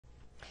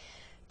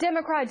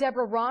Democrat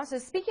Deborah Ross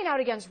is speaking out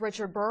against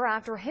Richard Burr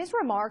after his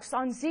remarks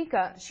on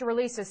Zika. She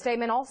released a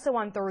statement also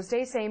on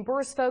Thursday saying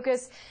Burr's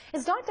focus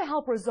is not to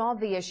help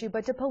resolve the issue,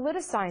 but to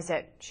politicize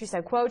it. She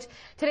said, quote,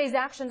 "Today's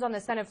actions on the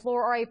Senate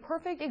floor are a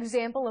perfect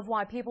example of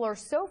why people are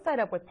so fed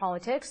up with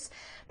politics.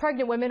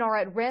 Pregnant women are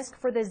at risk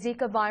for the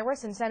Zika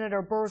virus, and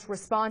Senator Burr's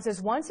response is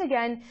once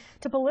again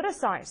to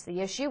politicize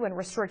the issue and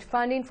restrict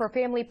funding for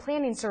family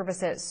planning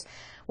services.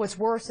 What's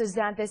worse is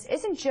that this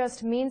isn't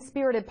just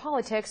mean-spirited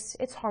politics,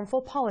 it's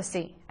harmful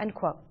policy," end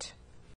quote.